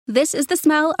This is the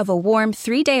smell of a warm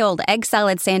 3-day-old egg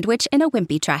salad sandwich in a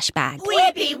Wimpy trash bag.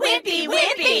 Wimpy, Wimpy,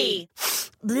 Wimpy!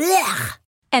 Blech.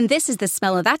 And this is the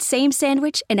smell of that same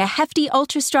sandwich in a hefty,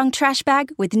 ultra-strong trash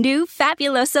bag with new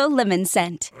Fabuloso lemon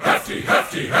scent. Hefty,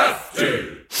 hefty,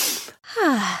 hefty!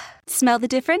 Smell the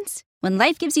difference? When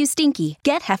life gives you stinky,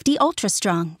 get Hefty Ultra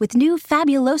Strong with new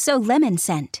Fabuloso lemon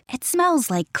scent. It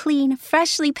smells like clean,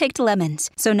 freshly picked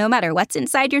lemons. So no matter what's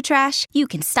inside your trash, you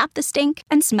can stop the stink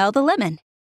and smell the lemon.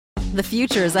 The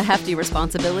future is a hefty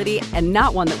responsibility and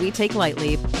not one that we take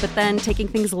lightly. But then taking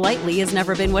things lightly has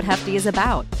never been what Hefty is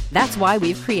about. That's why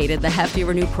we've created the Hefty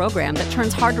Renew program that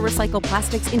turns hard-to-recycle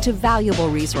plastics into valuable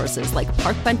resources like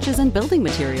park benches and building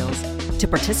materials. To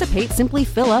participate, simply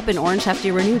fill up an orange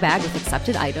Hefty Renew bag with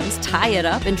accepted items, tie it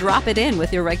up, and drop it in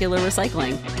with your regular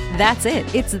recycling. That's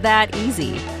it. It's that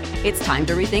easy. It's time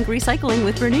to rethink recycling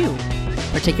with Renew.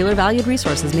 Particular valued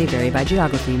resources may vary by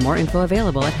geography. More info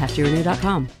available at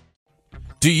heftyrenew.com.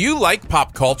 Do you like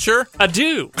pop culture? I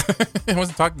do. I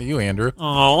wasn't talking to you, Andrew.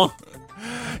 Oh.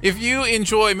 If you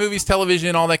enjoy movies,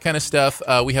 television, all that kind of stuff,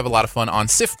 we have a lot of fun on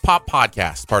SIF Pop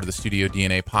Podcast, part of the Studio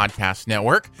DNA Podcast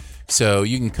Network. So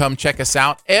you can come check us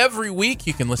out every week.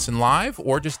 You can listen live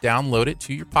or just download it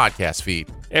to your podcast feed.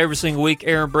 Every single week,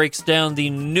 Aaron breaks down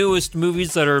the newest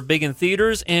movies that are big in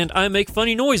theaters, and I make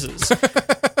funny noises.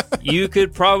 You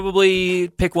could probably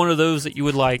pick one of those that you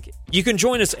would like. You can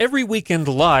join us every weekend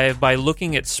live by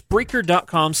looking at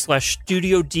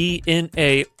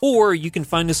Spreaker.com/StudioDNA, or you can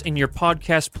find us in your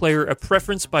podcast player of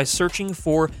preference by searching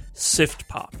for Sift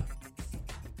Pop.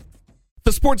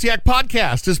 The Sports Yak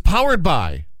Podcast is powered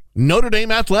by Notre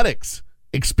Dame Athletics.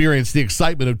 Experience the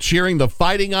excitement of cheering the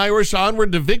Fighting Irish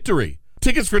onward to victory.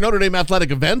 Tickets for Notre Dame athletic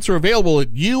events are available at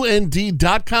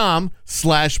und.com/buy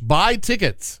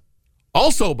tickets.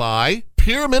 Also by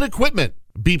Pyramid Equipment.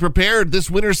 Be prepared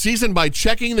this winter season by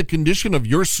checking the condition of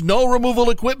your snow removal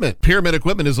equipment. Pyramid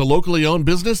Equipment is a locally owned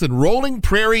business in Rolling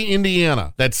Prairie,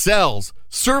 Indiana that sells,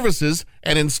 services,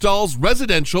 and installs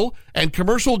residential and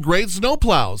commercial grade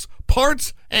snowplows,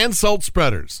 parts, and salt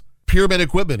spreaders. Pyramid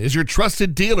Equipment is your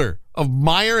trusted dealer of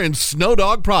Meyer and Snow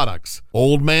Dog products.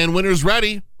 Old Man Winter's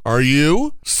ready. Are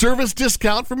you? Service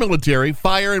discount for military,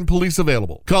 fire, and police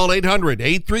available. Call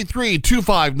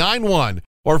 800-833-2591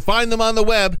 or find them on the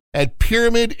web at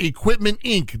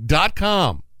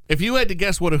PyramidEquipmentInc.com. If you had to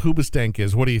guess what a hoobastank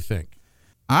is, what do you think?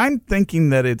 I'm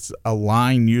thinking that it's a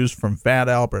line used from Fat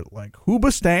Albert, like,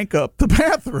 hoobastank up the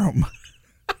bathroom.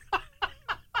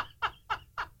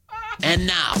 And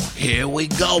now, here we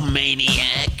go,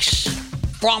 maniacs.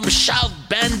 From South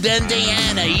Bend,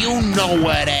 Indiana, you know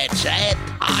where that's at.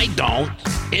 I don't.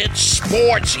 It's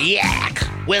Sports Yak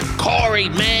with Corey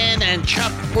Mann and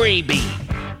Chuck Freebie.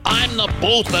 I'm the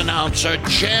booth announcer,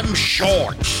 Jim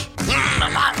Shorts.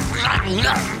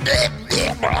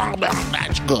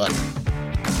 That's good.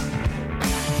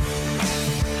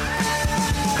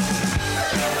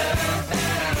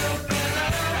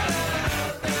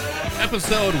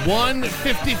 Episode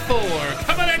 154.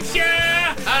 Coming at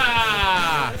ya!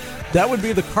 That would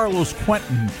be the Carlos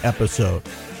Quentin episode.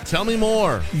 Tell me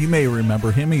more. You may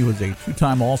remember him. He was a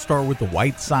two-time All-Star with the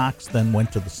White Sox, then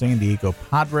went to the San Diego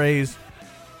Padres.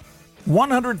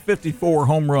 154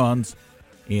 home runs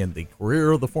in the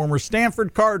career of the former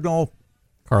Stanford Cardinal,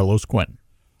 Carlos Quentin.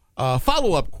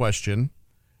 Follow-up question.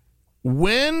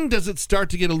 When does it start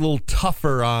to get a little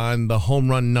tougher on the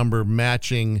home run number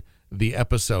matching the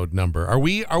episode number? Are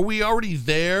we already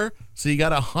there? So you got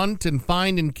to hunt and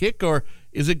find and kick, or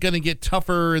is it going to get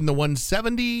tougher in the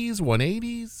 170s,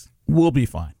 180s? We'll be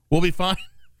fine. We'll be fine?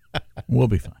 We'll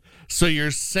be fine. So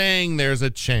you're saying there's a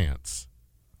chance?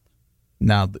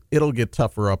 Now, it'll get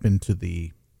tougher up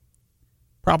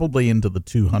probably into the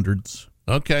 200s.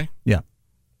 Okay. Yeah.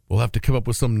 We'll have to come up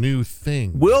with some new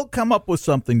thing. We'll come up with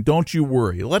something. Don't you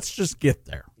worry. Let's just get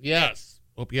there. Yes.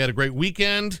 Hope you had a great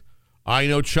weekend. I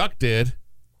know Chuck did.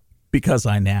 Because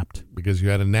I napped. Because you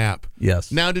had a nap.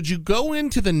 Yes. Now, did you go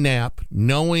into the nap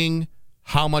knowing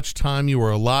how much time you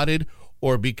were allotted,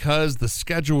 or because the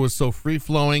schedule was so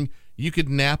free-flowing, you could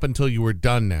nap until you were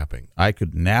done napping? I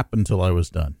could nap until I was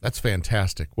done. That's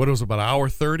fantastic. What, it was about an hour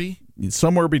 30?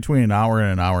 Somewhere between an hour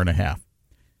and an hour and a half.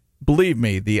 Believe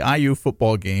me, the IU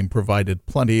football game provided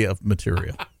plenty of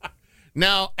material.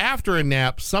 Now, after a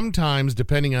nap, sometimes,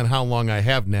 depending on how long I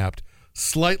have napped,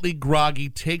 slightly groggy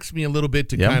takes me a little bit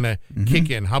to kind of kick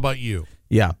in. How about you?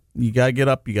 Yeah. You got to get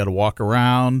up. You got to walk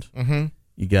around. Mm-hmm.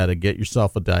 You got to get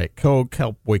yourself a Diet Coke,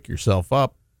 help wake yourself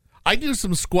up. I do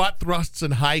some squat thrusts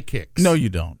and high kicks. No, you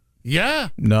don't. Yeah?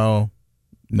 No,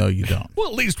 you don't. Well,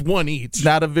 at least one each.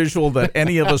 Not a visual that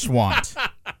any of us want.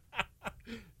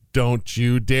 Don't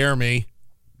you dare me.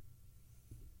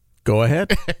 Go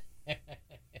ahead.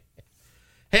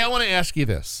 Hey, I want to ask you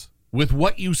this. With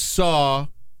what you saw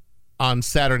on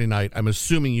Saturday night, I'm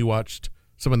assuming you watched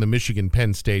some of the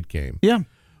Michigan-Penn State game. Yeah.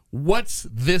 What's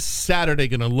this Saturday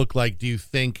going to look like, do you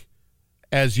think,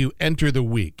 as you enter the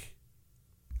week?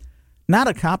 Not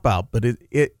a cop-out, but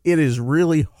it is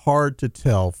really hard to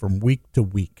tell from week to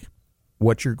week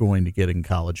what you're going to get in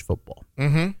college football.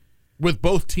 Mm-hmm. With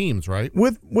both teams, right?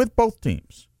 With both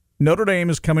teams. Notre Dame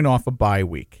is coming off a bye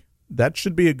week. That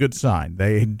should be a good sign.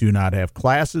 They do not have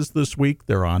classes this week.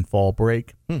 They're on fall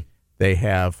break. They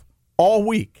have all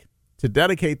week to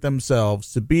dedicate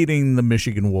themselves to beating the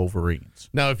Michigan Wolverines.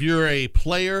 Now, if you're a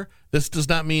player, this does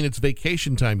not mean it's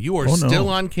vacation time. You are still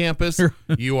on campus.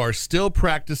 You are still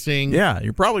practicing. Yeah,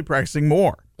 you're probably practicing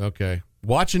more. Okay.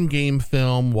 Watching game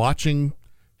film, watching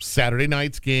Saturday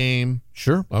night's game.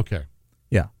 Sure. Okay.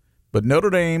 Yeah. But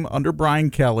Notre Dame under Brian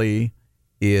Kelly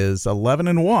is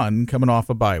 11-1 coming off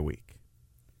a bye week.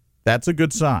 That's a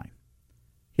good sign.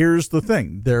 Here's the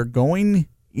thing. They're going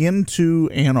into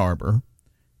Ann Arbor.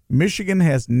 Michigan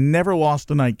has never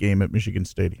lost a night game at Michigan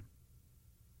Stadium.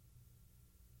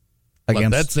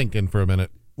 Let that sink in for a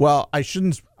minute. Well, I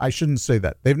shouldn't say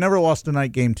that. They've never lost a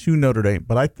night game to Notre Dame,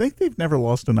 but I think they've never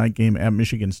lost a night game at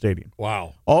Michigan Stadium.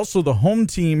 Wow. Also, the home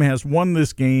team has won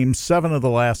this game 7 of the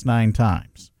last 9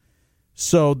 times.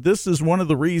 So this is one of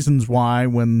the reasons why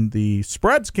when the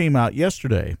spreads came out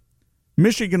yesterday,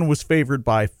 Michigan was favored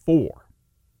by 4.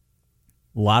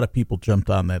 A lot of people jumped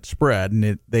on that spread,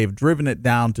 and they've driven it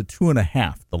down to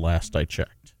 2.5 the last I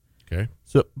checked. Okay.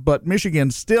 But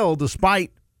Michigan still,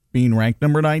 despite being ranked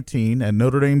number 19 and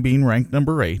Notre Dame being ranked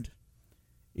number 8,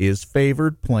 is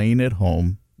favored playing at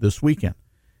home this weekend.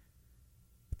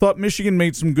 Thought Michigan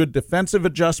made some good defensive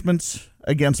adjustments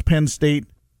against Penn State.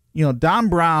 You know, Don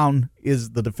Brown is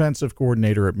the defensive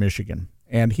coordinator at Michigan,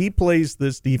 and he plays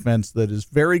this defense that is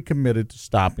very committed to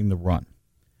stopping the run.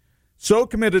 So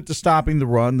committed to stopping the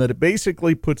run that it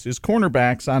basically puts his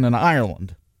cornerbacks on an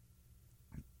island,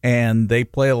 and they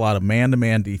play a lot of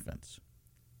man-to-man defense.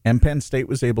 And Penn State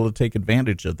was able to take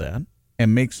advantage of that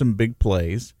and make some big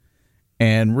plays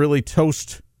and really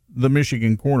toast the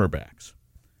Michigan cornerbacks.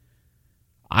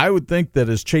 I would think that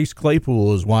as Chase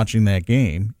Claypool is watching that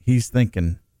game, he's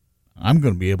thinking, I'm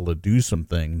going to be able to do some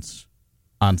things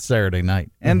on Saturday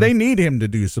night. And they need him to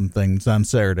do some things on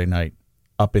Saturday night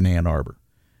up in Ann Arbor.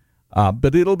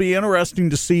 But it'll be interesting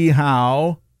to see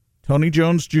how Tony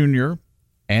Jones Jr.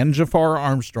 and Jafar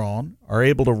Armstrong are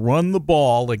able to run the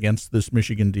ball against this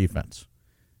Michigan defense.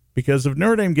 Because if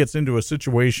Notre Dame gets into a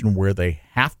situation where they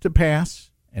have to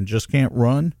pass and just can't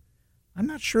run, I'm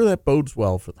not sure that bodes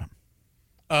well for them.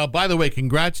 By the way,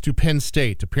 congrats to Penn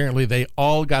State. Apparently they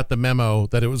all got the memo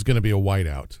that it was going to be a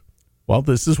whiteout. Well,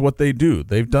 this is what they do.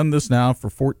 They've done this now for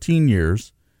 14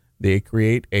 years. They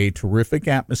create a terrific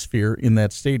atmosphere in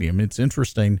that stadium. It's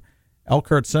interesting.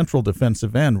 Elkhart Central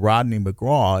defensive end Rodney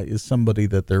McGraw is somebody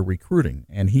that they're recruiting,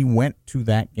 and he went to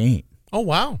that game. Oh,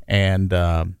 wow. And,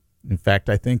 in fact,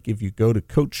 I think if you go to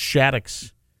Coach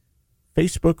Shattuck's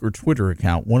Facebook or Twitter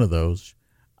account, one of those,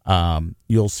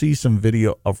 you'll see some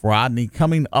video of Rodney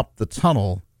coming up the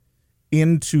tunnel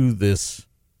into this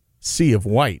sea of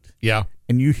white. Yeah.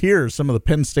 And you hear some of the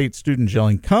Penn State students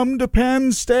yelling, "Come to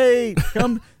Penn State!"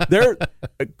 They're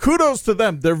kudos to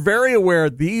them. They're very aware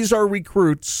these are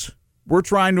recruits. We're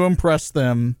trying to impress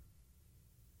them,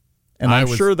 and I'm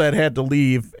sure that had to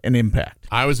leave an impact.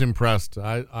 I was impressed.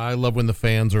 I love when the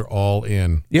fans are all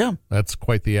in. Yeah, that's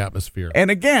quite the atmosphere. And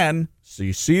again, so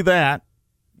you see that,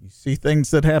 you see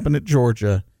things that happen at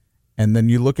Georgia, and then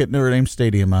you look at Notre Dame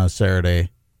Stadium on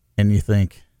Saturday, and you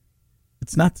think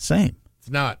it's not the same. It's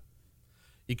not.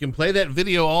 You can play that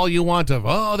video all you want of,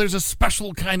 oh, there's a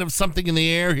special kind of something in the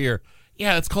air here.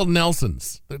 Yeah, it's called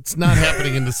Nelson's. It's not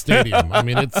happening in the stadium. I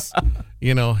mean, it's,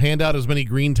 hand out as many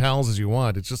green towels as you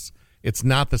want. It's just, it's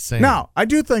not the same. Now, I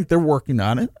do think they're working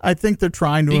on it. I think they're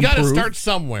trying to improve. You got to start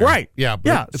somewhere. Right. Yeah,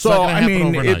 but it's not going to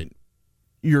happen overnight.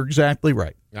 You're exactly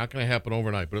right. Not going to happen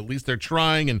overnight, but at least they're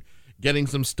trying and getting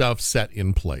some stuff set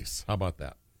in place. How about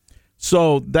that?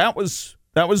 So that was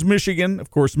Michigan.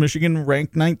 Of course, Michigan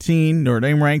ranked 19, Notre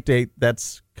Dame ranked 8.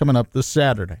 That's coming up this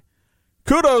Saturday.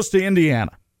 Kudos to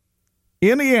Indiana.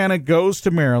 Indiana goes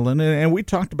to Maryland, and we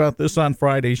talked about this on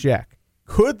Friday's Yak.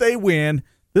 Could they win?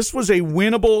 This was a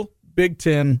winnable Big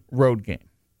Ten road game.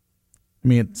 I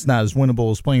mean, it's not as winnable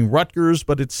as playing Rutgers,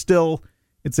 but it's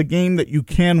a game that you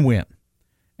can win.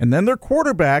 And then their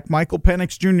quarterback, Michael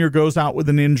Penix Jr., goes out with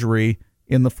an injury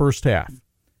in the first half.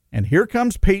 And here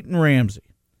comes Peyton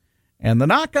Ramsey. And the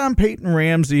knock on Peyton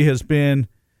Ramsey has been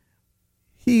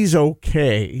he's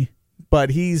okay,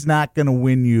 but he's not going to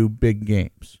win you big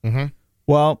games. Mm-hmm.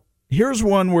 Well, here's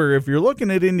one where if you're looking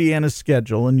at Indiana's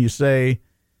schedule and you say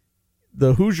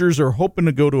the Hoosiers are hoping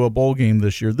to go to a bowl game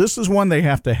this year, this is one they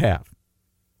have to have.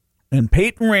 And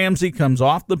Peyton Ramsey comes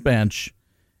off the bench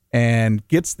and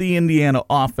gets the Indiana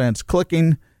offense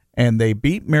clicking, and they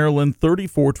beat Maryland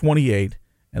 34-28.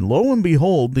 And lo and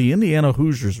behold, the Indiana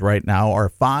Hoosiers right now are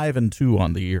 5-2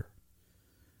 on the year.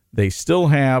 They still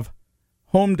have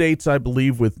home dates, I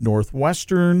believe, with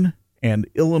Northwestern and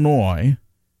Illinois.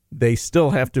 They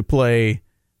still have to play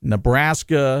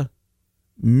Nebraska,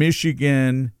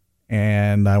 Michigan,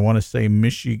 and I want to say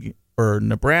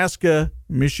Nebraska,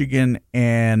 Michigan,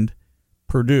 and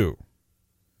Purdue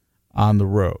on the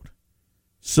road.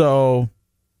 So,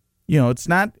 it's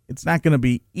not going to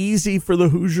be easy for the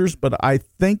Hoosiers, but I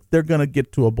think they're going to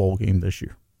get to a bowl game this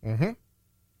year. Mm-hmm.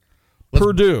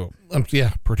 Purdue.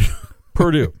 Purdue.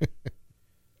 Purdue.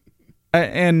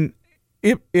 And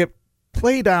it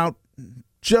played out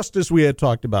just as we had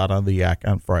talked about on the Yak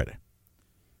on Friday.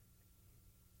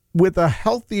 With a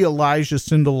healthy Elijah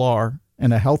Sindelar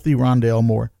and a healthy Rondale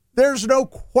Moore, there's no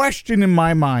question in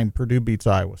my mind Purdue beats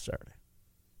Iowa Saturday.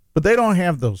 But they don't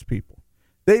have those people.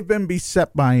 They've been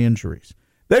beset by injuries.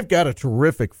 They've got a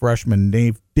terrific freshman,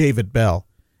 David Bell.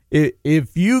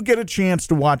 If you get a chance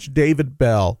to watch David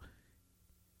Bell,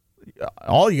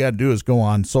 all you got to do is go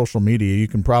on social media. You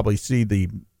can probably see the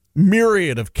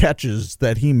myriad of catches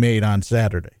that he made on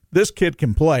Saturday. This kid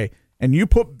can play. And you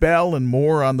put Bell and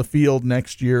Moore on the field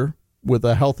next year with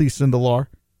a healthy Sindelar,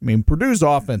 I mean, Purdue's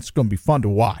offense is going to be fun to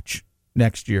watch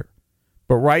next year.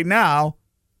 But right now,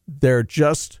 they're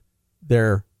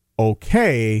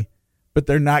okay, but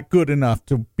they're not good enough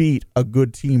to beat a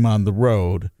good team on the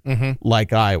road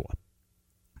like Iowa.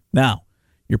 Now,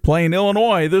 you're playing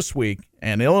Illinois this week,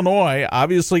 and Illinois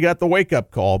obviously got the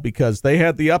wake-up call because they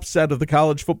had the upset of the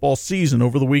college football season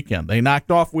over the weekend. They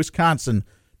knocked off Wisconsin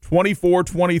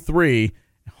 24-23,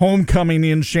 homecoming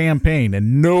in Champaign,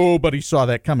 and nobody saw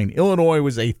that coming. Illinois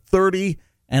was a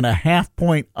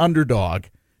 30.5-point underdog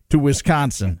to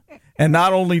Wisconsin, and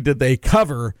not only did they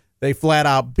cover, they flat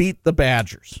out beat the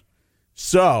Badgers.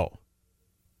 So,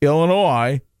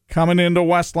 Illinois coming into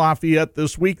West Lafayette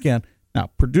this weekend.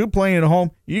 Now, Purdue playing at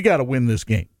home, you got to win this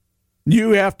game.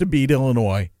 You have to beat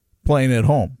Illinois playing at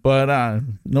home, but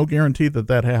no guarantee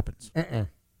that happens.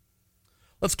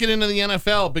 Let's get into the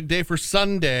NFL. Big day for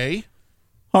Sunday.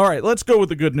 All right, let's go with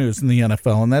the good news in the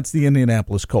NFL, and that's the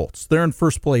Indianapolis Colts. They're in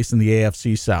first place in the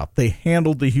AFC South. They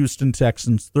handled the Houston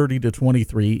Texans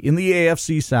 30-23. In the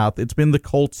AFC South, it's been the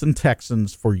Colts and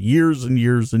Texans for years and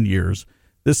years and years.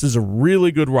 This is a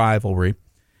really good rivalry.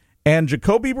 And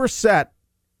Jacoby Brissett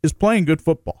is playing good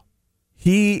football.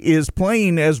 He is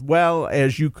playing as well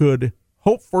as you could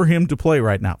hope for him to play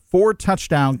right now. 4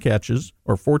 touchdown passes,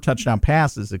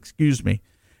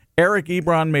 Eric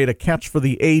Ebron made a catch for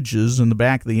the ages in the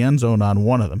back of the end zone on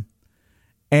one of them.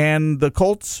 And the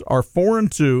Colts are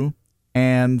 4-2,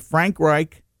 and Frank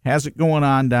Reich has it going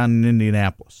on down in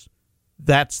Indianapolis.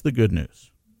 That's the good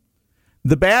news.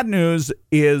 The bad news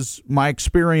is my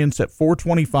experience at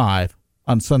 4:25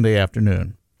 on Sunday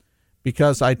afternoon,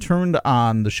 because I turned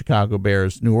on the Chicago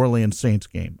Bears New Orleans Saints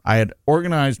game. I had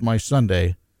organized my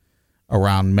Sunday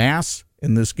around Mass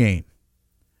in this game.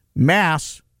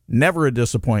 Mass, never a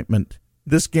disappointment.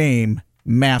 This game,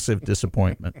 massive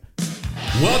disappointment.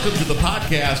 Welcome to the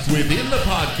podcast within the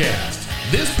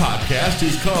podcast. This podcast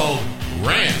is called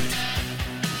Rant.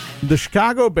 The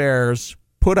Chicago Bears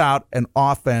put out an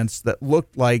offense that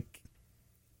looked like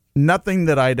nothing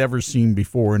that I'd ever seen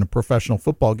before in a professional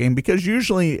football game, because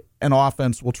usually an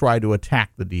offense will try to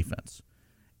attack the defense.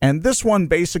 And this one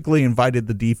basically invited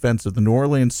the defense of the New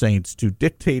Orleans Saints to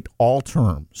dictate all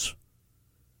terms.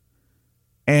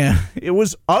 And it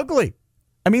was ugly.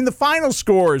 I mean, the final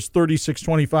score is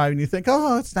 36-25, and you think,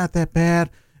 oh, it's not that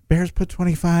bad. Bears put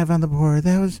 25 on the board.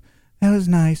 That was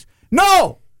nice.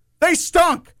 No! They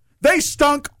stunk! They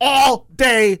stunk all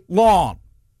day long.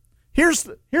 Here's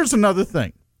another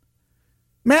thing.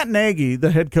 Matt Nagy,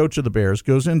 the head coach of the Bears,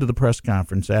 goes into the press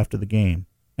conference after the game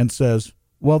and says,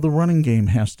 well, the running game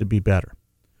has to be better.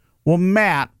 Well,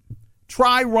 Matt,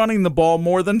 try running the ball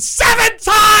more than 7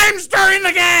 times during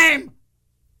the game!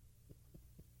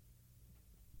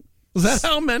 Was that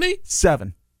how many?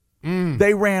 7.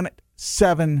 They ran it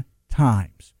 7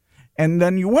 times. And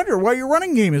then you wonder why your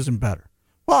running game isn't better.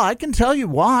 Well, I can tell you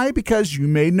why, because you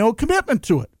made no commitment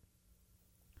to it.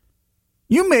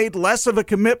 You made less of a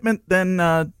commitment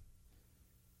than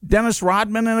Dennis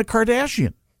Rodman and a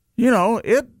Kardashian.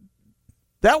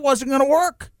 That wasn't going to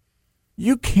work.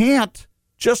 You can't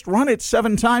just run it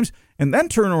 7 times and then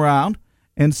turn around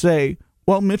and say,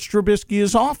 well, Mitch Trubisky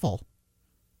is awful.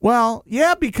 Well,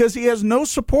 yeah, because he has no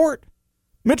support.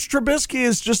 Mitch Trubisky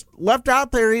is just left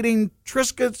out there eating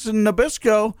Triscuits and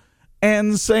Nabisco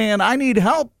and saying, I need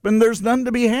help, and there's none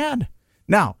to be had.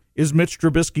 Now, is Mitch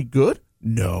Trubisky good?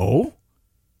 No.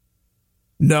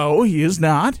 No, he is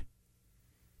not.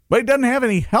 But he doesn't have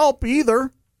any help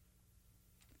either.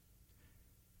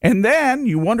 And then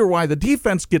you wonder why the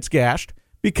defense gets gashed,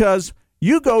 because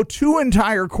you go 2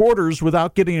 entire quarters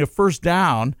without getting a first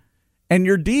down, and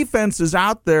your defense is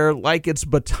out there like it's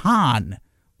baton.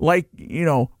 Like,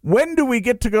 when do we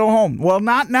get to go home? Well,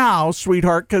 not now,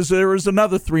 sweetheart, because there is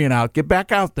another 3 and out. Get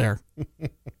back out there.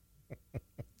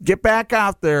 Get back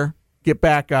out there. Get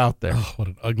back out there. Oh, what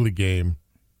an ugly game.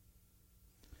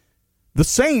 The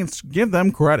Saints, give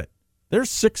them credit. They're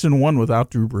 6-1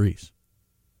 without Drew Brees.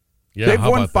 Yeah, They've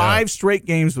how won about 5 that? straight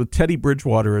games with Teddy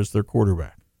Bridgewater as their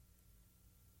quarterback.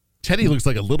 Teddy looks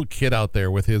like a little kid out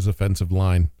there with his offensive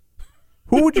line.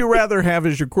 Who would you rather have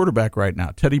as your quarterback right now,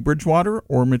 Teddy Bridgewater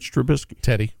or Mitch Trubisky?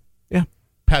 Teddy. Yeah.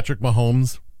 Patrick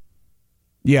Mahomes.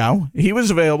 Yeah, he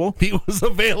was available. He was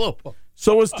available.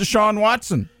 So was Deshaun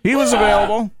Watson. He was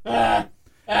available,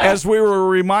 as we were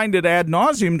reminded ad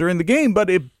nauseum during the game, but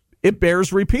it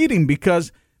bears repeating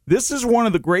because this is one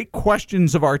of the great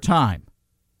questions of our time,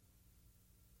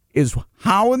 is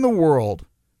how in the world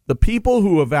the people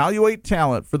who evaluate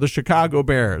talent for the Chicago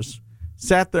Bears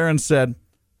sat there and said,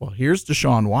 well, here's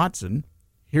Deshaun Watson,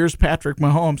 here's Patrick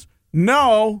Mahomes.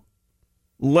 No,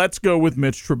 let's go with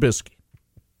Mitch Trubisky.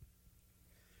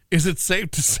 Is it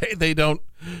safe to say they don't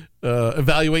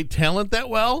evaluate talent that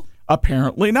well?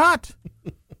 Apparently not.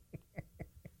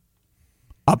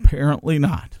 Apparently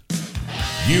not.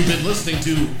 You've been listening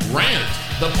to Rant,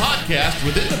 the podcast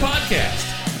within the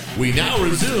podcast. We now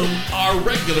resume our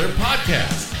regular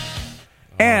podcast.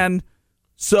 And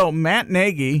so Matt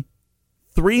Nagy,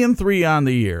 3-3 on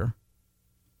the year,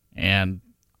 and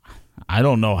I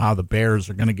don't know how the Bears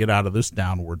are going to get out of this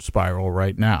downward spiral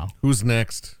right now. Who's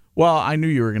next? Well, I knew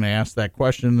you were going to ask that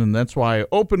question, and that's why I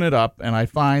open it up, and I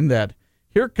find that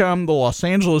here come the Los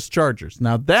Angeles Chargers.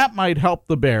 Now, that might help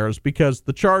the Bears because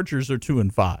the Chargers are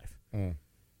 2-5.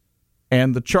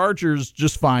 And the Chargers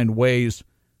just find ways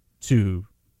to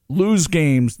lose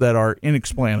games that are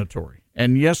inexplanatory.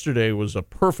 And yesterday was a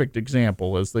perfect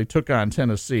example as they took on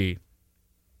Tennessee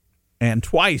and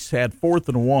twice had 4th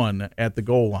and 1 at the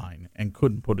goal line and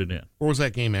couldn't put it in. Where was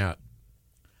that game at?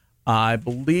 I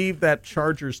believe that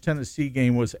Chargers-Tennessee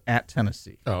game was at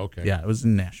Tennessee. Oh, okay. Yeah, it was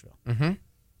in Nashville. Mm-hmm.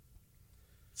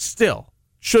 Still,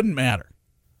 shouldn't matter.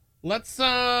 Let's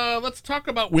talk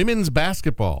about women's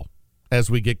basketball as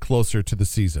we get closer to the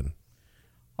season.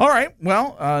 All right.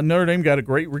 Well, Notre Dame got a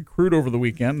great recruit over the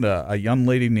weekend, a young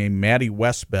lady named Maddie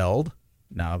Westbeld.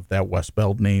 Now, if that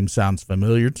Westbeld name sounds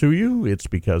familiar to you, it's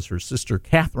because her sister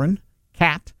Catherine,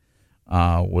 Kat,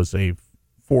 was a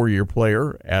 4-year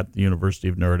player at the University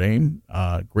of Notre Dame,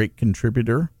 great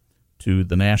contributor to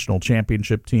the national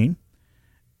championship team.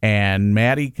 And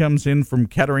Maddie comes in from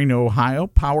Kettering, Ohio,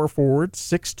 power forward,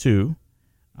 6'2",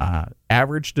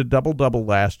 averaged a double-double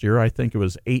last year. I think it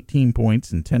was 18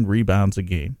 points and 10 rebounds a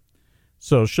game.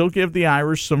 So she'll give the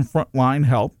Irish some frontline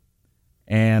help,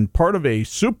 and part of a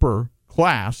super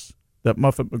class that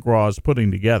Muffet McGraw is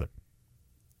putting together.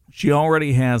 She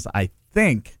already has, I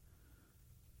think,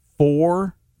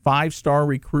 4 5-star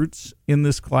recruits in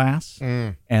this class,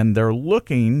 and they're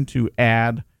looking to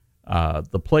add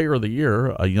the player of the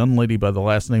year, a young lady by the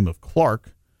last name of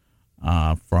Clark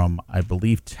from, I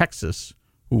believe, Texas,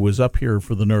 who was up here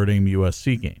for the Notre Dame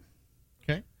USC game.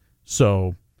 Okay.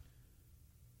 So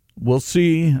we'll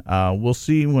see. We'll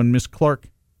see when Miss Clark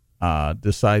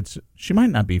decides. She might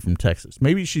not be from Texas.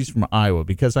 Maybe she's from Iowa,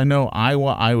 because I know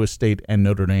Iowa, Iowa State, and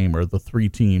Notre Dame are the 3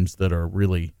 teams that are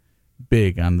really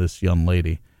big on this young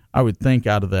lady. I would think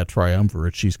out of that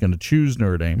triumvirate she's going to choose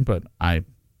Notre Dame, but I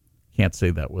can't say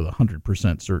that with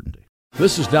 100% certainty.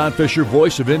 This is Don Fisher,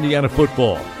 voice of Indiana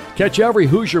football. Catch every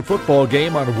Hoosier football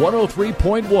game on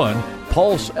 103.1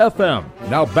 Pulse FM.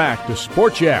 Now back to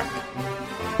Sports Yak.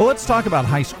 Well, let's talk about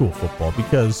high school football,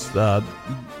 because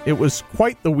it was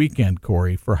quite the weekend,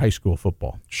 Corey, for high school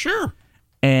football. Sure.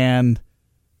 And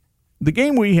the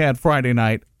game we had Friday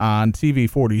night on TV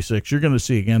 46, you're going to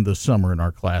see again this summer in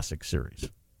our Classic series,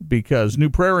 because New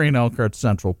Prairie and Elkhart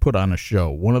Central put on a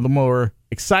show, one of the more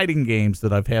exciting games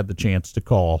that I've had the chance to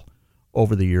call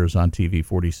over the years on TV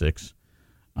 46.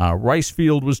 Rice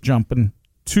Field was jumping,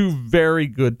 2 very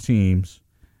good teams,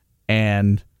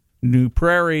 and New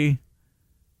Prairie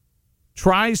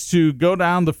tries to go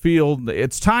down the field.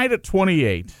 It's tied at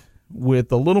 28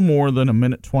 with a little more than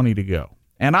 1:20 to go.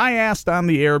 And I asked on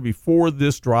the air before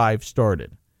this drive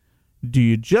started, Do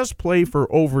you just play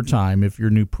for overtime if you're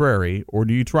New Prairie, or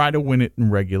do you try to win it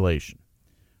in regulation?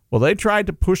 Well, they tried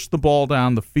to push the ball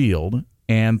down the field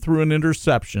and threw an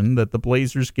interception that the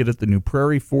Blazers get at the New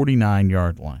Prairie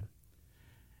 49-yard line.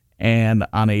 And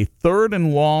on a 3rd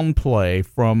and long play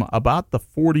from about the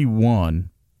 41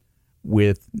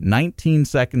 with 19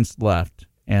 seconds left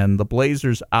and the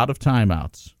Blazers out of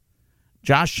timeouts,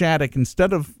 Josh Shattuck,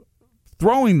 instead of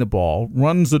throwing the ball,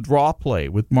 runs a draw play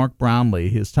with Mark Brownlee,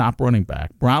 his top running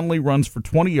back. Brownlee runs for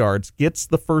 20 yards, gets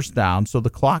the first down, so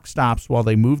the clock stops while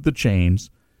they move the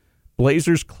chains.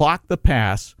 Blazers clock the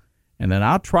pass, and then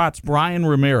out trots Brian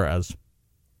Ramirez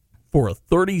for a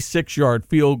 36-yard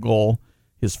field goal.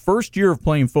 His first year of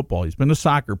playing football. He's been a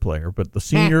soccer player, but the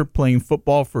senior playing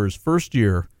football for his first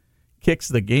year kicks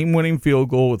the game-winning field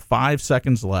goal with 5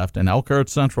 seconds left, and Elkhart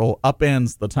Central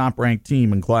upends the top-ranked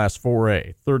team in Class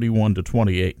 4A,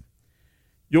 31-28.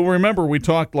 You'll remember we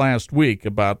talked last week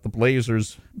about the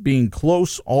Blazers being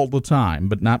close all the time,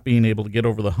 but not being able to get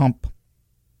over the hump.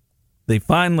 They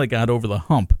finally got over the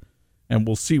hump, and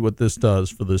we'll see what this does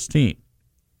for this team.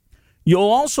 You'll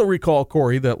also recall,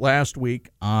 Corey, that last week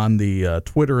on the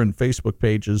Twitter and Facebook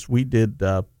pages, we did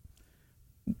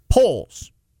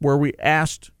polls where we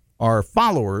asked our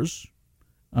followers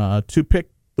to pick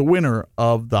the winner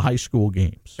of the high school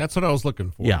games. That's what I was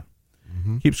looking for. Yeah.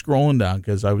 Mm-hmm. Keep scrolling down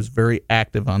because I was very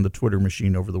active on the Twitter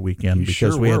machine over the weekend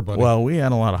because we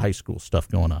had a lot of high school stuff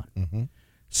going on. Mm-hmm.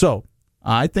 So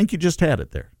I think you just had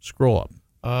it there. Scroll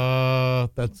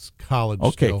up. That's college.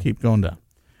 Okay, still. Keep going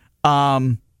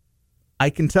down. I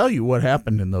can tell you what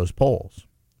happened in those polls.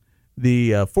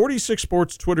 The 46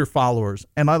 Sports Twitter followers,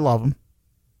 and I love them,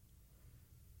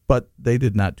 but they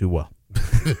did not do well.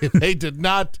 They did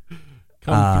not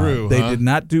come through. They did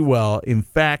not do well. In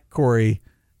fact, Corey,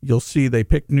 you'll see they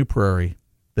picked New Prairie.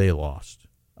 They lost.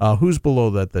 Who's below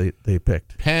that they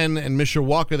picked? Penn and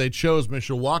Mishawaka. They chose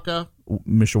Mishawaka.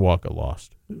 Mishawaka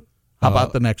lost. How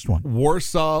about the next one?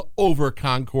 Warsaw over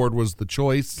Concord was the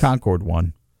choice. Concord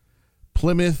won.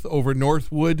 Plymouth over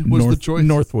Northwood was the choice.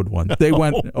 Northwood won. They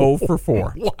went 0 for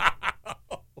 4.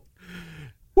 Wow.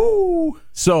 Woo.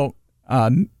 So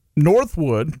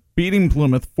Northwood beating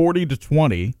Plymouth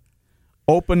 40-20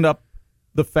 opened up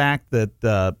the fact that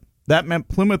that meant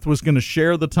Plymouth was going to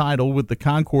share the title with the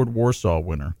Concord Warsaw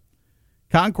winner.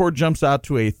 Concord jumps out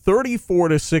to a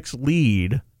 34-6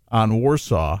 lead on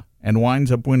Warsaw and winds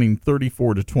up winning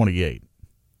 34-28.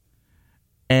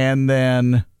 And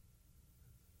then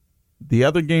the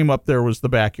other game up there was the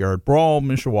backyard brawl,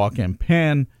 Mishawaka and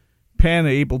Penn. Penn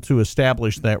able to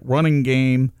establish that running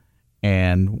game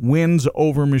and wins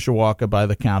over Mishawaka by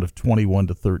the count of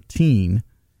 21-13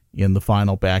 in the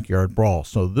final backyard brawl.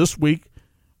 So this week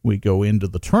we go into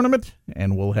the tournament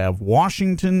and we'll have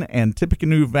Washington and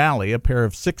Tippecanoe Valley, a pair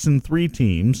of 6-3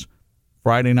 teams,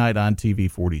 Friday night on TV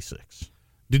 46.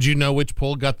 Did you know which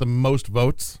poll got the most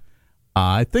votes?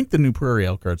 I think the New Prairie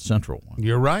Elkhart Central one.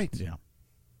 You're right. Yeah.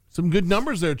 Some good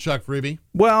numbers there, Chuck Freebie.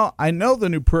 Well, I know the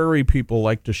New Prairie people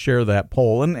like to share that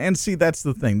poll, and see, that's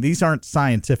the thing. These aren't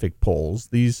scientific polls.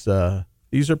 These are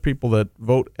people that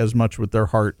vote as much with their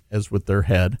heart as with their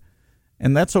head,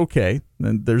 and that's okay.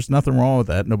 And there's nothing wrong with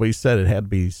that. Nobody said it had to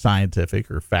be scientific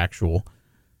or factual.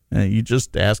 You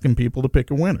just asking people to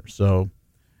pick a winner. So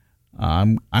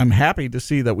I'm happy to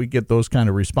see that we get those kind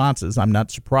of responses. I'm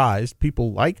not surprised.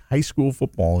 People like high school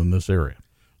football in this area.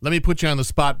 Let me put you on the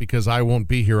spot because I won't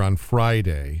be here on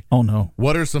Friday. Oh, no.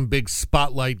 What are some big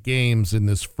spotlight games in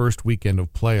this first weekend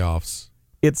of playoffs?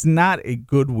 It's not a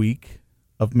good week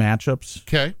of matchups,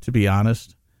 to be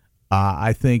honest.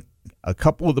 I think a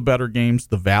couple of the better games,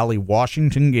 the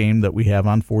Valley-Washington game that we have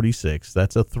on 46,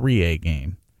 that's a 3A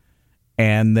game.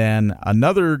 And then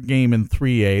another game in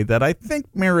 3A that I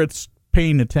think merits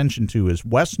paying attention to is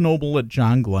West Noble at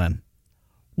John Glenn.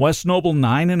 West Noble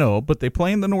 9-0, but they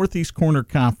play in the Northeast Corner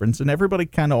Conference, and everybody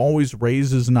kind of always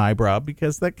raises an eyebrow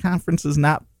because that conference is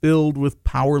not filled with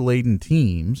power-laden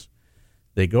teams.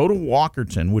 They go to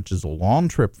Walkerton, which is a long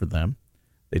trip for them.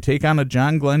 They take on a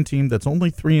John Glenn team that's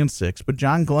only 3-6, but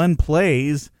John Glenn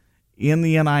plays in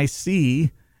the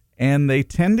NIC, and they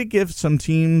tend to give some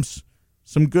teams,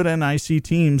 some good NIC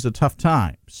teams, a tough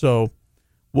time. So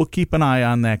we'll keep an eye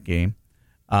on that game.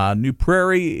 New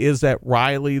Prairie is at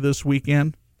Riley this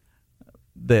weekend.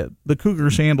 The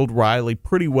Cougars handled Riley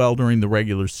pretty well during the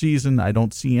regular season. I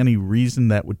don't see any reason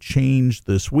that would change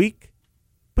this week,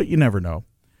 but you never know.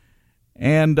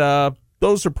 And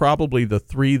those are probably the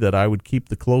three that I would keep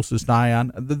the closest eye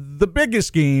on. The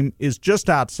biggest game is just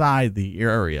outside the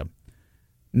area.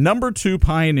 Number 2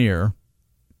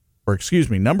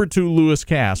 Lewis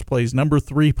Cass plays number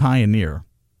 3 Pioneer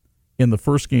in the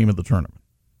first game of the tournament.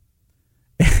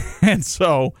 And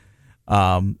so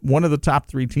one of the top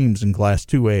 3 teams in Class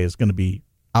 2A is going to be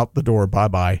out the door,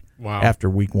 bye-bye, after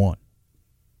week 1.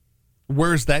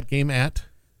 Where's that game at?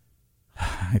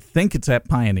 I think it's at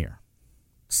Pioneer.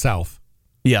 South.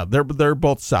 Yeah, they're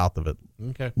both south of it.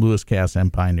 Okay. Lewis Cass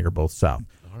and Pioneer both south.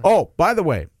 Right. Oh, by the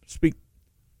way,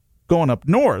 going up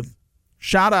north,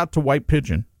 shout out to White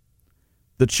Pigeon.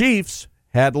 The Chiefs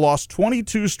had lost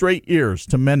 22 straight years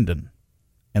to Mendon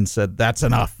and said, that's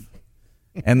enough.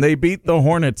 And they beat the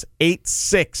Hornets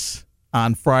 8-6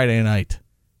 on Friday night.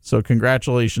 So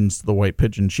congratulations to the White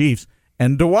Pigeon Chiefs.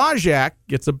 And Dowagiac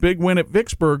gets a big win at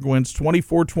Vicksburg, wins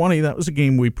 24-20. That was a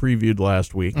game we previewed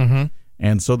last week. Mm-hmm.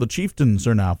 And so the Chieftains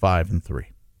are now 5-3.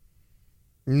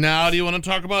 Now, do you want to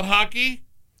talk about hockey?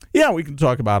 Yeah, we can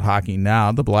talk about hockey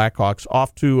now. The Blackhawks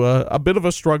off to a bit of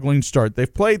a struggling start.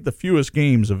 They've played the fewest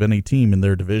games of any team in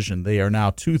their division. They are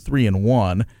now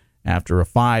 2-3-1 after a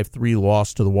 5-3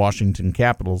 loss to the Washington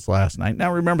Capitals last night.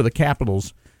 Now, remember, the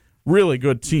Capitals, really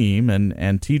good team,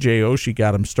 and T.J. Oshie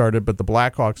got them started, but the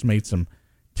Blackhawks made some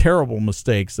terrible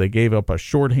mistakes. They gave up a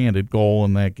shorthanded goal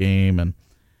in that game, and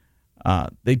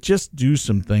they just do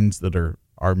some things that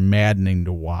are maddening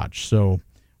to watch. So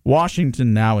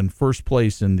Washington now in first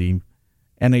place in the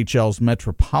NHL's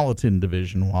Metropolitan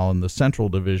Division, while in the Central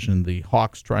Division, the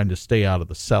Hawks trying to stay out of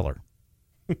the cellar.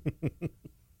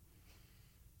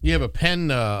 You have a pen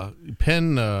my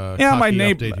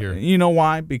neighbor update here. You know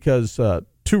why? Because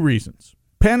 2 reasons.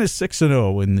 Penn is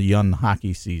 6-0 in the young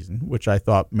hockey season, which I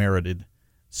thought merited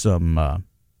some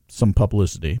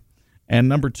publicity. And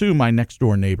number 2, my next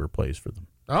door neighbor plays for them.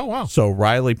 Oh, wow. So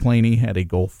Riley Planey had a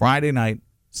goal Friday night,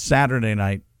 Saturday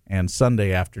night, and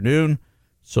Sunday afternoon.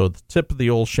 So the tip of the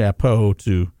old chapeau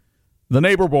to the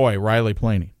neighbor boy, Riley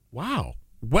Planey. Wow.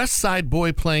 West Side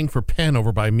boy playing for Penn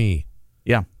over by me.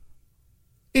 Yeah.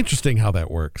 Interesting how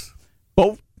that works.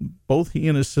 Both he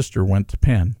and his sister went to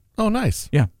Penn. Oh, nice.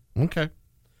 Yeah. Okay.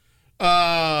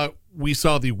 We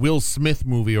saw the Will Smith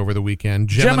movie over the weekend,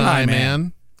 Gemini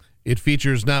Man. It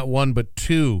features not 1 but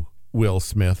 2 Will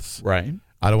Smiths. Right.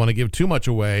 I don't want to give too much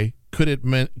away. Could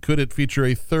it feature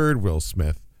a 3rd Will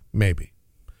Smith? Maybe.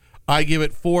 I give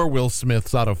it 4 Will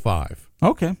Smiths out of 5.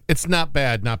 Okay. It's not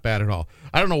bad at all.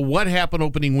 I don't know what happened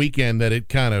opening weekend that it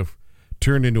kind of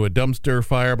turned into a dumpster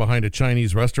fire behind a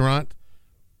Chinese restaurant.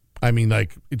 I mean,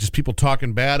 like, just people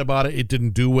talking bad about it. It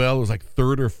didn't do well. It was like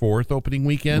 3rd or 4th opening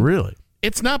weekend. Really?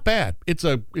 It's not bad. It's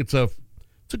a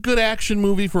good action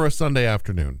movie for a Sunday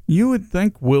afternoon. You would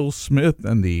think Will Smith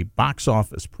and the box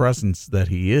office presence that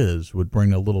he is would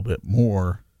bring a little bit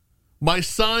more. My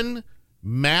son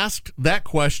masked that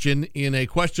question in a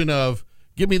question of,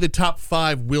 give me the top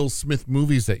 5 Will Smith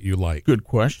movies that you like. Good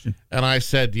question. And I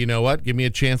said, you know what? Give me a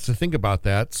chance to think about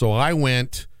that. So I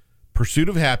went Pursuit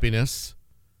of Happiness,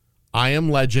 I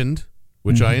Am Legend,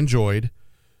 which I enjoyed.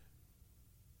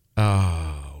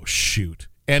 Oh, shoot.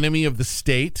 Enemy of the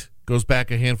State goes back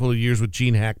a handful of years with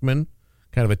Gene Hackman,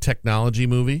 kind of a technology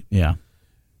movie. Yeah.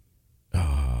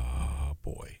 Oh,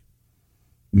 boy.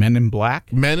 Men in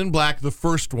Black? Men in Black, the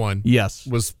first one. Yes.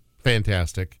 Was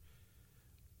fantastic.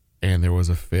 And there was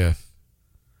a 5th.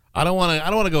 I don't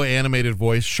want to go animated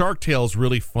voice. Shark Tale's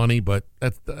really funny, but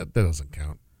that doesn't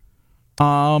count.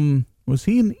 Was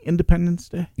he in Independence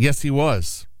Day? Yes, he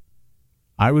was.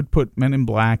 I would put Men in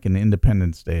Black and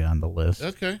Independence Day on the list.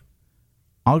 Okay.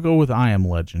 I'll go with I Am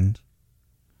Legend.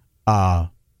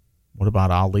 What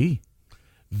about Ali?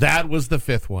 That was the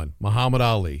 5th one, Muhammad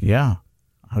Ali. Yeah.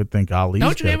 I would think Ali.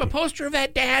 Don't you have a poster of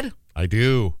that, Dad? I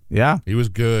do. Yeah. He was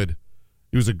good.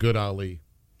 He was a good Ali.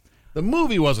 The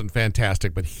movie wasn't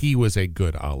fantastic, but he was a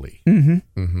good Ali. Mm-hmm.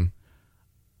 Mm-hmm.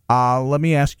 Let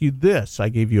me ask you this. I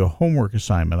gave you a homework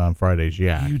assignment on Friday's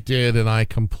Yak. You did, and I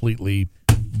completely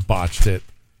botched it.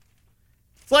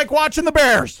 It's like watching the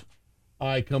Bears.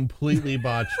 I completely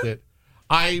botched it.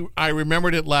 I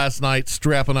remembered it last night,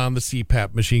 strapping on the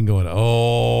CPAP machine going,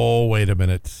 oh, wait a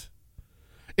minute.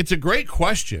 It's a great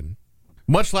question,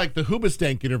 much like the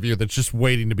Hoobastank interview that's just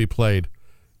waiting to be played.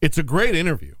 It's a great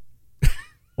interview.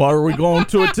 Well, are we going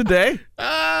to it today?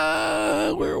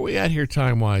 Where are we at here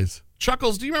time-wise?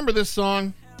 Chuckles, do you remember this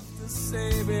song?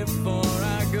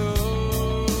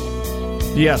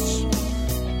 Yes.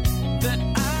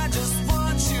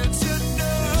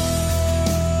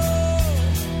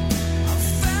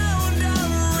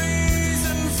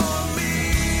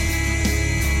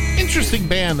 Interesting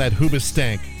band, that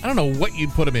Hoobastank. I don't know what you'd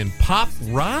put them in. Pop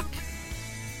rock?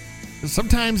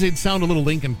 Sometimes they'd sound a little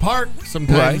Linkin Park.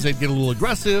 Sometimes they'd get a little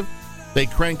aggressive. They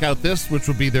crank out this, which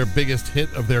would be their biggest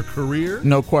hit of their career.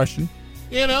 No question.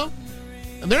 You know?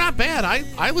 And they're not bad.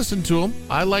 I listened to them.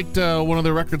 I liked one of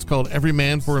their records called Every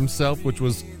Man for Himself, which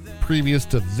was previous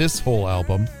to this whole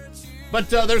album. But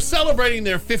they're celebrating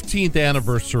their 15th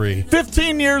anniversary.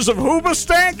 15 years of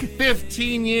Hoobastank?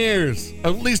 15 years,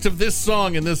 at least of this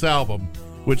song and this album,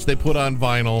 which they put on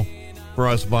vinyl for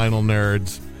us vinyl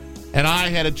nerds. And I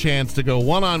had a chance to go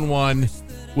one-on-one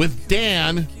with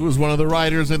Dan, who was one of the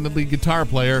writers and the lead guitar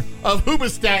player of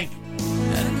Hoobastank.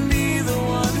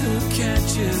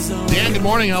 Dan, good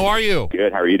morning. How are you?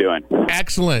 Good. How are you doing?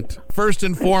 Excellent. First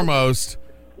and foremost,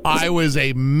 I was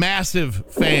a massive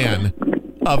fan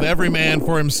of Every Man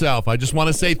for Himself. I just want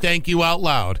to say thank you out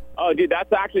loud. Oh, dude,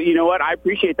 that's actually, you know what? I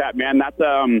appreciate that, man. That's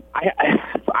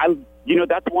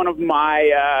that's one of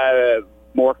my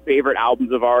more favorite albums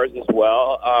of ours as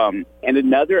well. And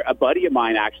a buddy of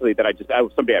mine actually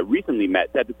somebody I recently met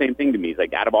said the same thing to me. He's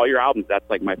like, out of all your albums, that's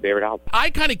like my favorite album. I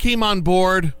kind of came on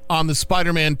board on the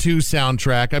Spider-Man 2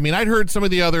 soundtrack. I mean, I'd heard some of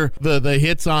the other the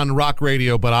hits on rock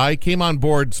radio, but I came on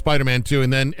board Spider-Man 2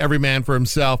 and then Every Man for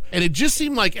Himself. And it just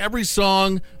seemed like every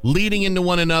song leading into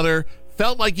one another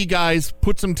felt like you guys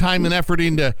put some time and effort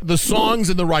into the songs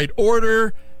in the right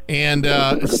order. And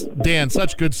Dan,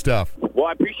 such good stuff. Well,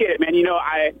 I appreciate it, man. You know,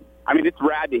 I mean, it's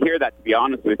rad to hear that, to be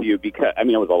honest with you, because, I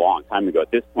mean, it was a long time ago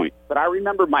at this point. But I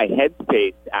remember my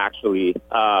headspace, actually,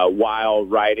 while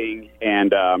writing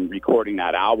and recording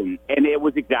that album. And it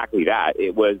was exactly that.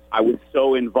 I was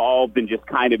so involved and just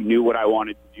kind of knew what I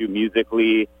wanted to do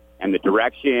musically and the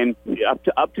direction,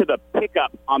 up to the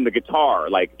pickup on the guitar.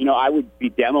 Like, you know, I would be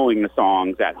demoing the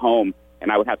songs at home, and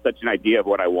I would have such an idea of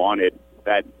what I wanted.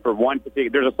 That for one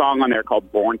particular, there's a song on there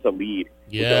called Born to Lead,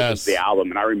 which opens the album.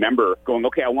 And I remember going,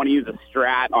 okay, I want to use a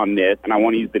Strat on this, and I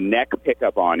want to use the neck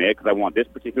pickup on it because I want this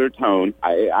particular tone.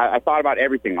 I thought about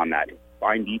everything on that,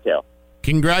 fine detail.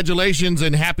 Congratulations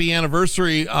and happy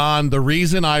anniversary on The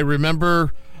Reason. I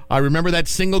remember that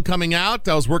single coming out.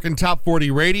 I was working Top 40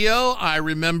 Radio. I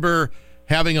remember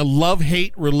having a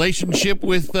love-hate relationship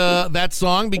with that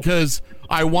song because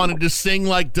I wanted to sing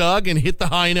like Doug and hit the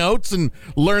high notes and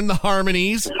learn the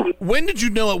harmonies. When did you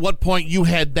know at what point you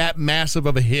had that massive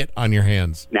of a hit on your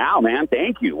hands? Now, man,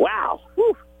 thank you. Wow.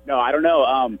 Whew. No, I don't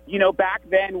know. Back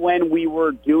then when we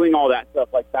were doing all that stuff,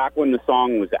 like back when the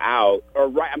song was out,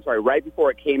 right before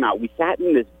it came out, we sat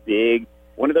in this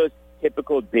one of those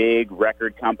typical big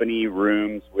record company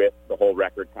rooms with the whole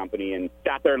record company and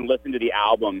sat there and listened to the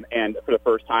album and for the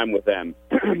first time with them.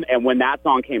 And when that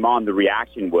song came on, the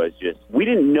reaction was just, we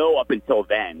didn't know up until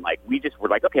then. Like, we just were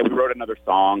like, okay, we wrote another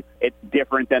song. It's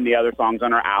different than the other songs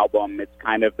on our album. It's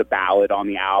kind of the ballad on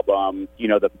the album. You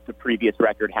know, the previous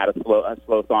record had a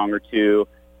slow song or two.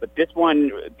 But this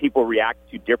one, people react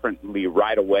to differently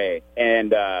right away.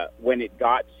 And when it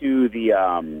got to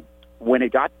the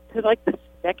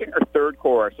second or third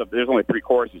chorus, so there's only 3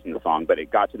 choruses in the song, but it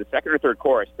got to the second or third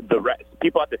chorus,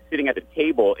 people sitting at the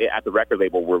table at the record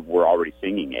label were already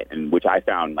singing it, and which I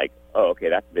found like, oh, okay,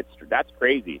 that's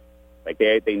crazy. Like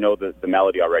they know the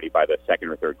melody already by the second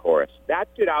or third chorus. That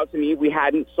stood out to me. We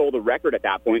hadn't sold a record at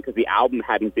that point because the album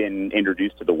hadn't been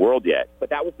introduced to the world yet.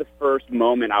 But that was the first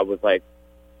moment I was like,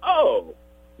 oh,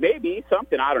 maybe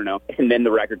something, I don't know. And then the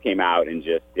record came out and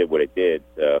just did what it did,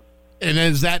 so. And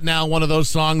is that now one of those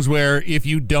songs where if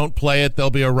you don't play it, there'll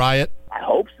be a riot? I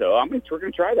hope so. We're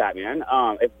going to try that, man.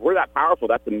 If we're that powerful,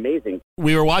 that's amazing.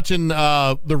 We were watching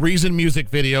the Reason music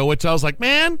video, which I was like,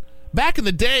 man, back in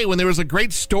the day when there was a great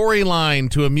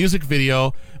storyline to a music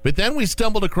video, but then we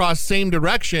stumbled across Same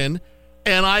Direction,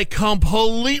 and I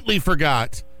completely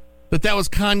forgot that was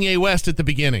Kanye West at the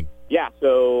beginning. Yeah,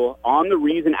 so on the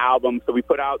Reason album, so we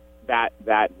put out that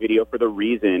video for The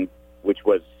Reason, which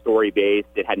was story-based.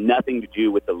 It had nothing to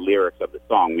do with the lyrics of the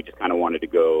song. We just kind of wanted to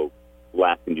go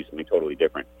left and do something totally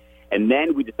different. And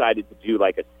then we decided to do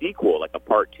like a sequel, like a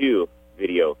part 2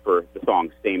 video for the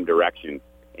song Same Direction.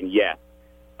 And yes,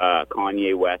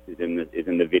 Kanye West is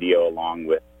in the video along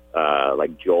with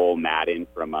like Joel Madden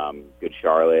from Good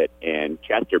Charlotte and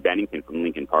Chester Bennington from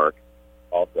Linkin Park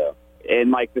also.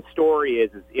 And like the story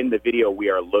is in the video we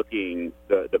are looking,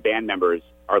 the band members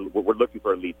we're looking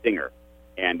for a lead singer.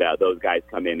 And those guys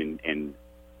come in and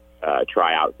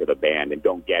try out for the band and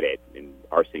don't get it. And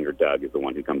our singer, Doug, is the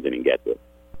one who comes in and gets it.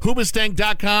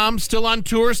 Hoobastank.com, still on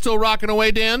tour, still rocking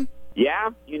away, Dan? Yeah,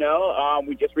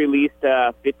 we just released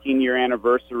a 15-year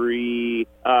anniversary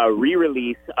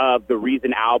re-release of the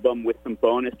Reason album with some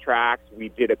bonus tracks. We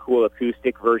did a cool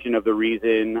acoustic version of the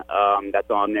Reason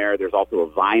that's on there. There's also a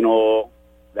vinyl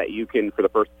that you can, for the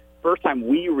first time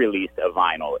we released a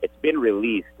vinyl. It's been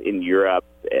released in Europe,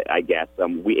 I guess.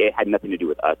 It had nothing to do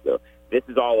with us, though. This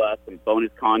is all us, some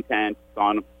bonus content. It's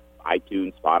on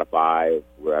iTunes, Spotify,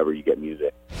 wherever you get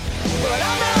music. But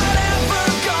I'm not ever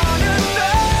gonna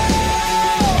know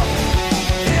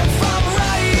if I'm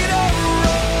right or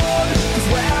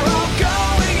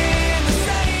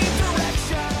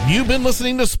You've been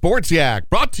listening to Sports Yak,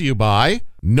 brought to you by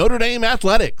Notre Dame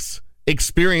Athletics.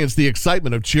 Experience the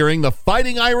excitement of cheering the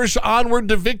Fighting Irish onward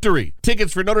to victory.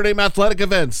 Tickets for Notre Dame athletic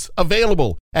events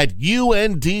available at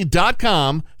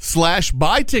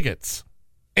und.com/buy tickets.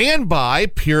 And by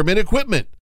Pyramid Equipment.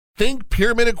 Think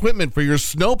Pyramid Equipment for your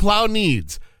snowplow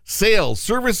needs, sales,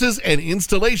 services, and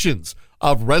installations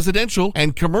of residential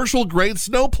and commercial grade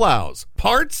snowplows,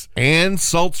 parts, and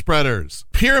salt spreaders.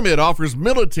 Pyramid offers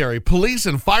military, police,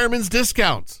 and firemen's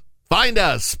discounts. Find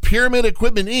us,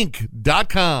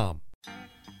 PyramidEquipmentInc.com.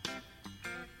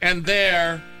 And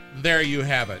there you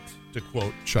have it, to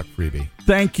quote Chuck Freebie.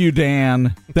 Thank you,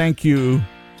 Dan. Thank you,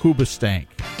 Hoobastank.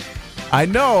 I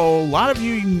know a lot of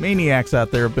you maniacs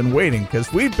out there have been waiting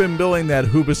because we've been building that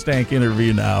Hoobastank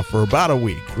interview now for about a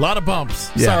week. A lot of bumps.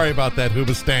 Yeah. Sorry about that,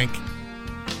 Hoobastank.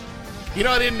 You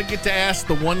know, I didn't get to ask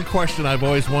the one question I've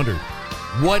always wondered.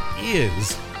 What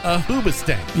is a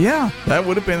Hoobastank? Yeah, that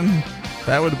would have been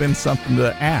something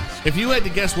to ask. If you had to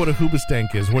guess what a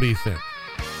Hoobastank is, what do you think?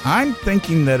 I'm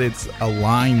thinking that it's a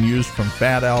line used from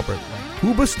Fat Albert.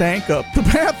 Hoobastank up the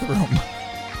bathroom.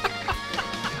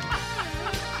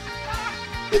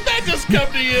 Did that just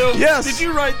come to you? Yes. Did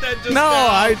you write that just No,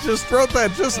 now? I just wrote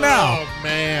that just now. Oh,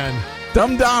 man.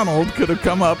 Dumb Donald could have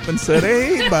come up and said,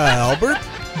 "Hey, Albert,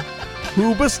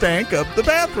 Hoobastank up the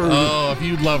bathroom." Oh, if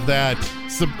you'd love that,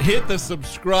 hit the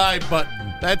subscribe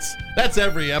button. That's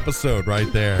every episode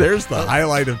right there. There's the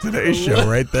highlight of today's show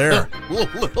right there. A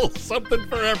little something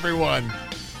for everyone.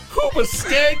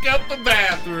 Hoobastank up the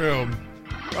bathroom.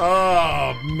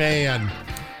 Oh, man.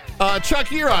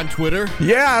 Chuck, you're on Twitter.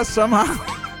 Yeah, somehow.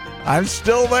 I'm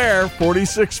still there.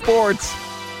 46 Sports.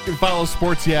 You can follow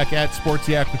Sports Yak at Sports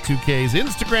Yak with 2 Ks.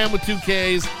 Instagram with 2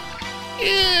 Ks.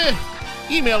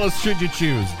 Email us should you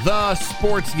choose. The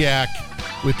Sports Yak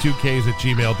with 2 Ks at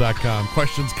gmail.com.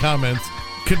 Questions, comments,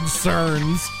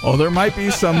 concerns. Oh, there might be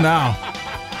some now.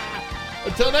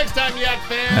 Until next time, Yak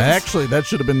fans. Actually, that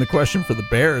should have been the question for the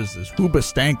Bears. Is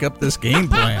Hoobastank up this game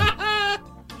plan?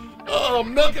 Oh,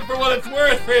 milk it for what it's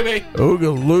worth, baby.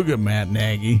 Ooga looga, Matt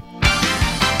Nagy.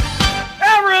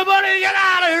 Everybody get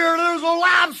out of here. There's a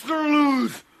lobster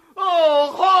loose.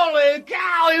 Oh, holy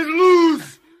cow, he's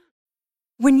loose.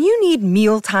 When you need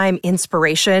mealtime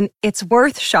inspiration, it's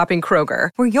worth shopping Kroger,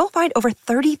 where you'll find over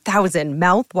 30,000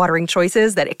 mouth-watering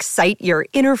choices that excite your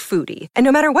inner foodie. And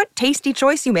no matter what tasty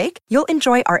choice you make, you'll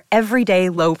enjoy our everyday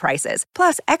low prices,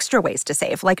 plus extra ways to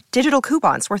save, like digital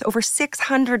coupons worth over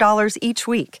 $600 each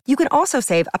week. You can also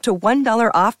save up to $1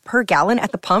 off per gallon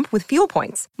at the pump with fuel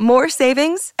points. More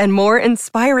savings and more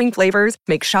inspiring flavors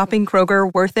make shopping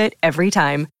Kroger worth it every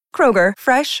time. Kroger,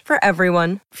 fresh for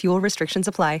everyone. Fuel restrictions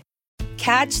apply.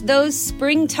 Catch those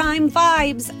springtime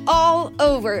vibes all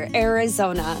over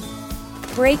Arizona.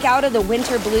 Break out of the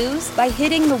winter blues by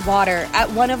hitting the water at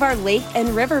one of our lake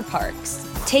and river parks.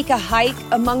 Take a hike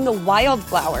among the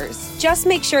wildflowers. Just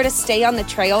make sure to stay on the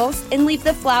trails and leave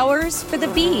the flowers for the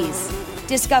bees.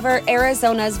 Discover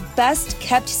Arizona's best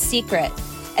kept secret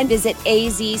and visit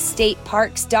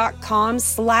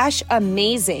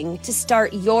azstateparks.com/amazing to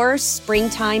start your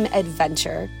springtime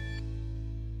adventure.